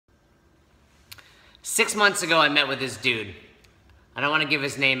6 months ago, I met with this dude. I don't want to give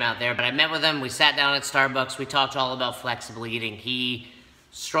his name out there, but I met with him. We sat down at Starbucks. We talked all about flexible eating.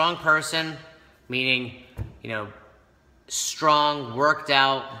 Strong person, meaning, strong, worked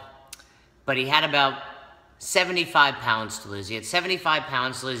out, but he had about 75 pounds to lose. He had 75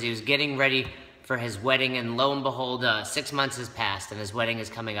 pounds to lose. He was getting ready for his wedding, and lo and behold, 6 months has passed, and his wedding is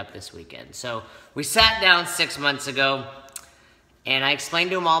coming up this weekend. So we sat down 6 months ago, and I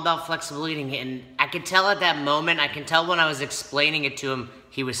explained to him all about flexible eating, and I could tell at that moment, I can tell when I was explaining it to him,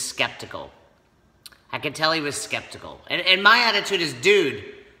 he was skeptical. I could tell he was skeptical. And my attitude is, dude,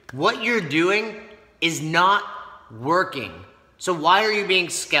 what you're doing is not working. So why are you being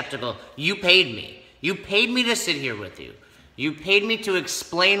skeptical? You paid me. You paid me to sit here with you. You paid me to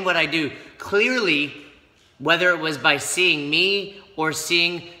explain what I do. Clearly, whether it was by seeing me or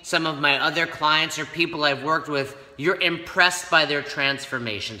seeing some of my other clients or people I've worked with, you're impressed by their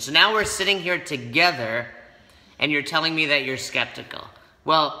transformation. So now we're sitting here together and you're telling me that you're skeptical.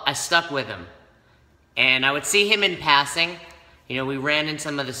 Well, I stuck with him. And I would see him in passing. We ran in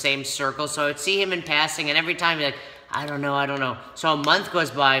some of the same circles. So I would see him in passing, and every time he'd be like, I don't know. So a month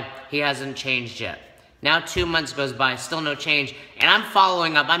goes by, he hasn't changed yet. Now 2 months goes by, still no change. And I'm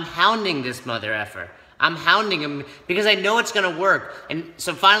following up. I'm hounding this mother effer. I'm hounding him because I know it's going to work. And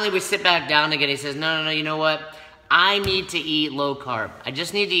so finally we sit back down again. He says, no, you know what? I need to eat low carb. I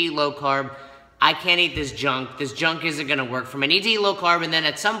just need to eat low carb. I can't eat this junk. This junk isn't going to work for me. I need to eat low carb, and then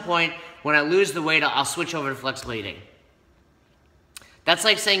at some point, when I lose the weight, I'll switch over to flexible eating. That's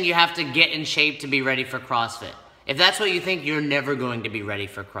like saying you have to get in shape to be ready for CrossFit. If that's what you think, you're never going to be ready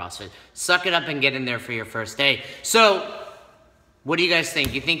for CrossFit. Suck it up and get in there for your first day. So, what do you guys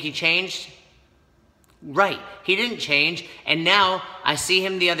think? You think he changed? Right. He didn't change. And now, I see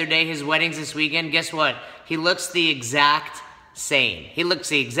him the other day, his wedding's this weekend. Guess what? He looks the exact same. He looks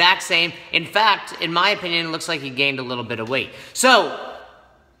the exact same. In fact, in my opinion, it looks like he gained a little bit of weight. So,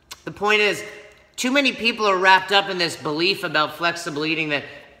 the point is, too many people are wrapped up in this belief about flexible eating that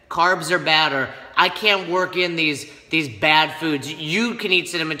carbs are bad, or I can't work in these bad foods. You can eat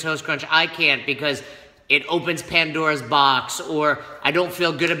Cinnamon Toast Crunch. I can't because it opens Pandora's box, or I don't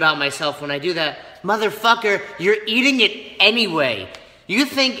feel good about myself when I do that. Motherfucker, you're eating it anyway. You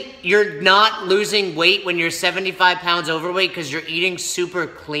think you're not losing weight when you're 75 pounds overweight because you're eating super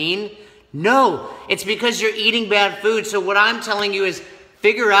clean? No, it's because you're eating bad food. So what I'm telling you is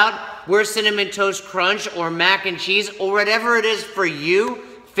figure out where Cinnamon Toast Crunch or mac and cheese or whatever it is for you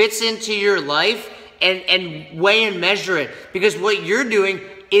fits into your life, and weigh and measure it. Because what you're doing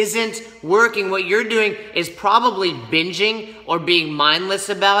isn't working. What you're doing is probably binging or being mindless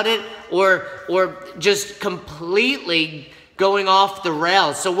about it, or just completely going off the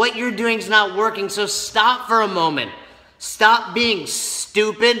rails. So what you're doing is not working. So stop for a moment. Stop being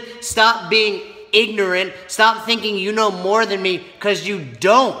stupid. Stop being ignorant. Stop thinking you know more than me, because you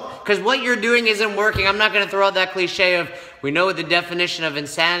don't. Because what you're doing isn't working. I'm not going to throw out that cliche of, we know what the definition of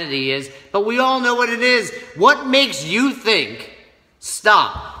insanity is, but we all know what it is. What makes you think,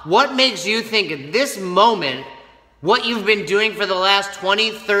 stop? What makes you think at this moment, what you've been doing for the last 20,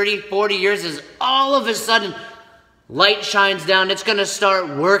 30, 40 years is all of a sudden, light shines down, it's going to start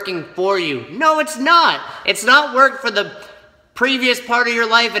working for you? No, it's not. It's not worked for the previous part of your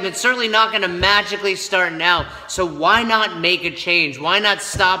life, and it's certainly not going to magically start now. So why not make a change? Why not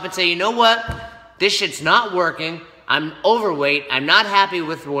stop and say, you know what? This shit's not working. I'm overweight. I'm not happy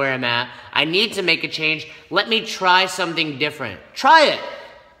with where I'm at. I need to make a change. Let me try something different. Try it.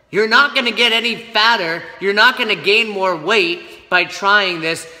 You're not going to get any fatter. You're not going to gain more weight by trying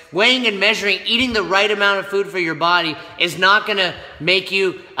this. Weighing and measuring, eating the right amount of food for your body is not going to make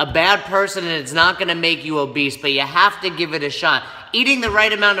you a bad person, and it's not going to make you obese, but you have to give it a shot. Eating the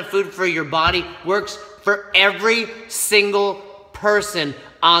right amount of food for your body works for every single person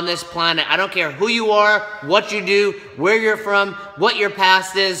on this planet. I don't care who you are, what you do, where you're from, what your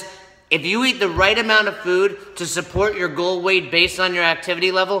past is. If you eat the right amount of food to support your goal weight based on your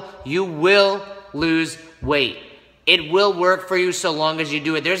activity level, you will lose weight. It will work for you so long as you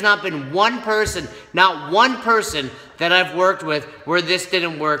do it. There's not been one person, not one person that I've worked with where this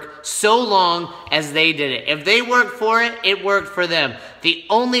didn't work so long as they did it. If they worked for it, it worked for them. The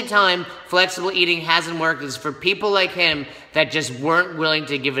only time flexible eating hasn't worked is for people like him that just weren't willing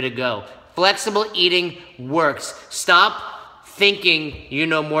to give it a go. Flexible eating works. Stop thinking you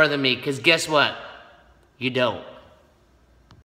know more than me, because guess what? You don't.